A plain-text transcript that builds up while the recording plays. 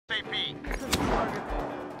ASAP.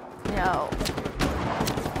 No.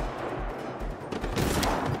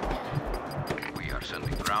 We are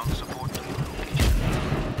sending ground support to your location.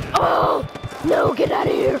 Oh! No, get out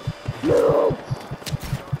of here! No!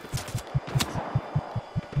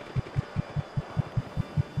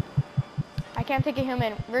 I can't take a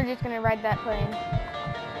human. We're just gonna ride that plane.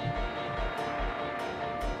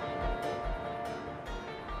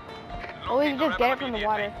 Always just get it from the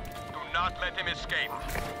water. Do not let him escape.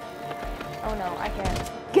 Oh no, I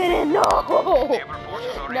can't. Get in! No! Naval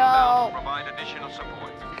forces are inbound to provide additional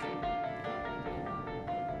support.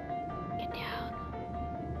 Get down.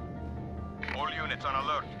 All units on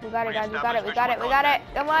alert. We got it, guys. We got it. We Reestablish got it. We got it.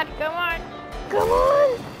 visual Come on. Come on. Come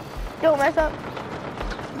on. Don't mess up.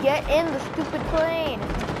 Get in the stupid plane.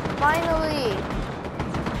 Finally.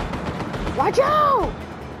 Watch out.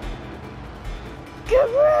 Get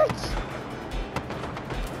rich.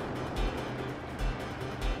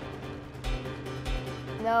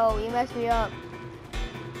 No, you messed me up.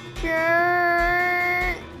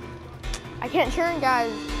 Churn. I can't churn,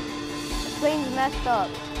 guys. The plane's messed up.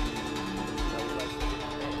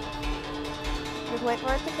 Just wait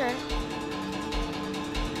for it to turn.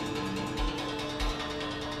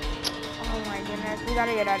 Oh my goodness, we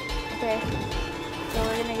gotta get out. Okay, so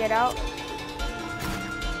we're gonna get out.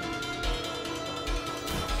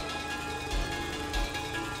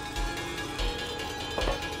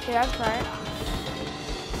 Okay, that's fine.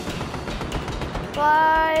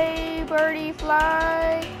 Fly, birdie,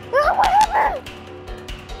 fly. Ah, what happened?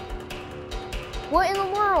 What in the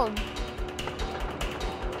world?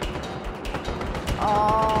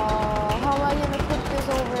 Oh, how am I gonna put this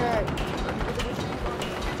over?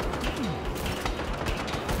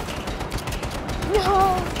 No!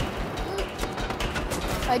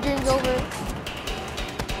 My dream's over.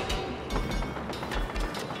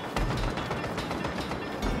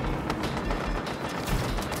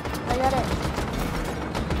 I got it.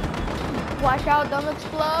 Watch out, don't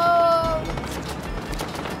explode!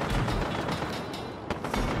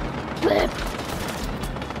 Flip!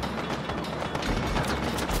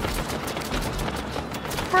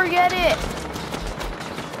 Forget it!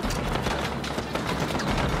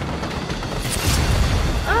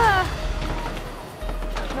 Ah!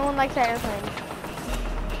 No one likes that airplane.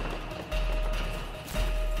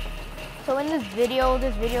 So in this video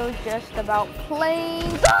is just about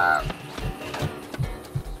planes. Ah!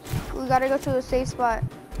 We gotta go to a safe spot.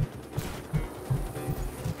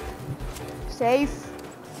 Safe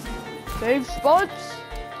spots.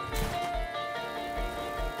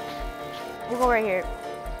 We'll go right here.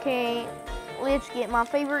 Okay, let's get my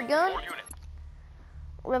favorite gun.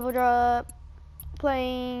 Level drop,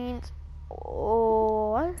 planes.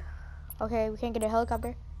 Oh, okay, we can't get a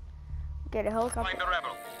helicopter. Get a helicopter. Find the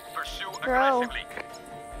rebel. Pursue Bro. aggressively.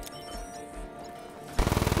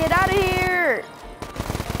 Get out of here!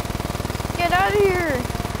 Get out of here!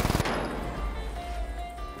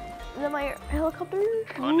 Is that my helicopter?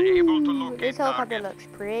 Unable to Ooh, locate this helicopter target.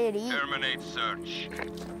 looks pretty. Terminate search.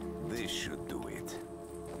 This should do it.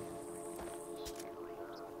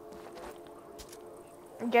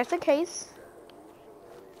 Just in case.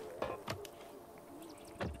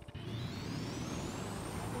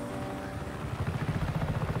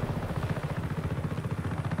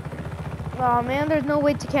 Oh man, there's no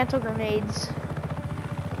way to cancel grenades.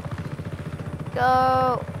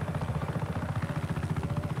 Go.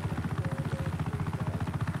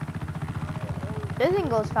 This thing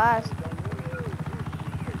goes fast.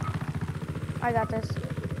 I got this.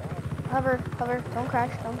 Hover, hover, don't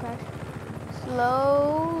crash, don't crash.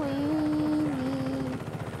 Slowly.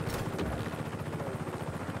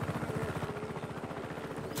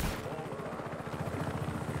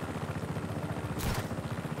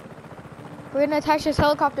 We're gonna attach this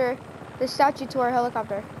helicopter, this statue to our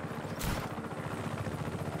helicopter.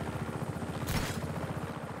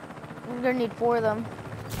 We're gonna need 4 of them.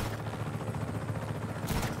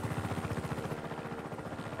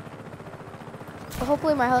 But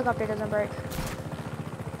hopefully my helicopter doesn't break.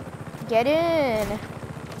 Get in.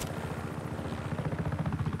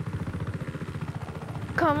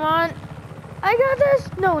 Come on. I got this.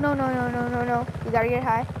 No, no, no, no, no, no, no. We gotta get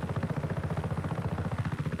high.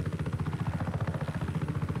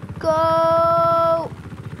 Go!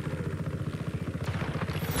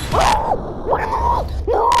 Oh!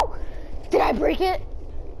 No! Did I break it?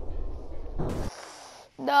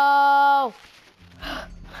 No!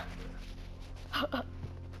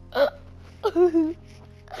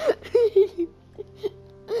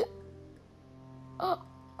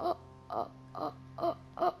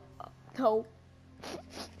 No.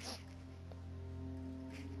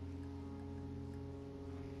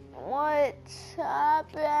 What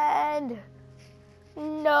happened?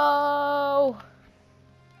 No.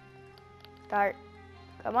 Start.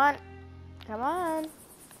 Come on. Come on.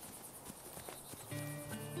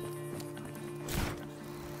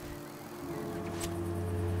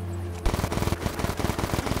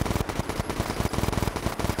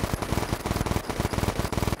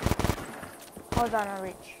 Hold on, I'll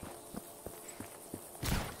reach.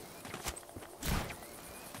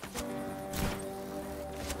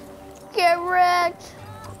 Get wrecked!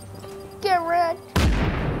 Get wrecked!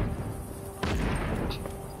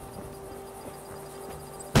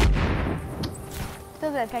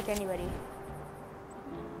 Doesn't affect anybody.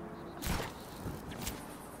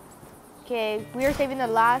 Okay, we are saving the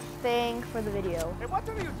last thing for the video. Hey, what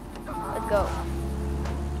are you? Let's go.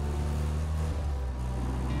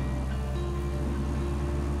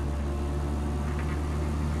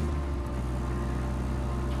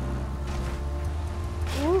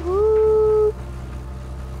 Woohoo!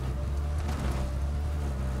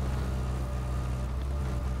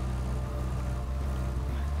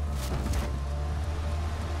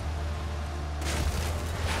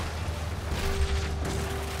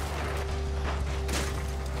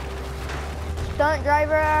 Stunt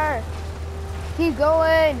driver! Keep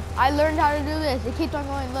going! I learned how to do this. It keeps on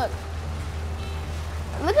going, look.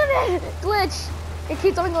 Look at it! Glitch! It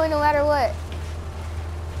keeps on going no matter what.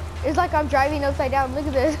 It's like I'm driving upside down. Look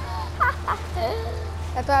at this.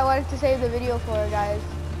 That's why I wanted to save the video for, guys.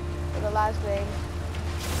 For the last thing.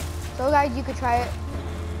 So guys, you could try it.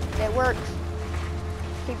 It works.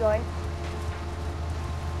 Keep going.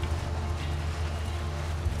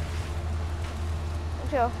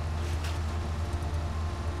 Chill.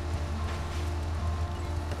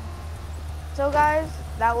 So guys,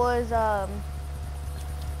 that was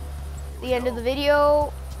the end of the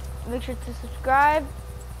video. Make sure to subscribe.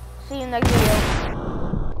 See you in the next video.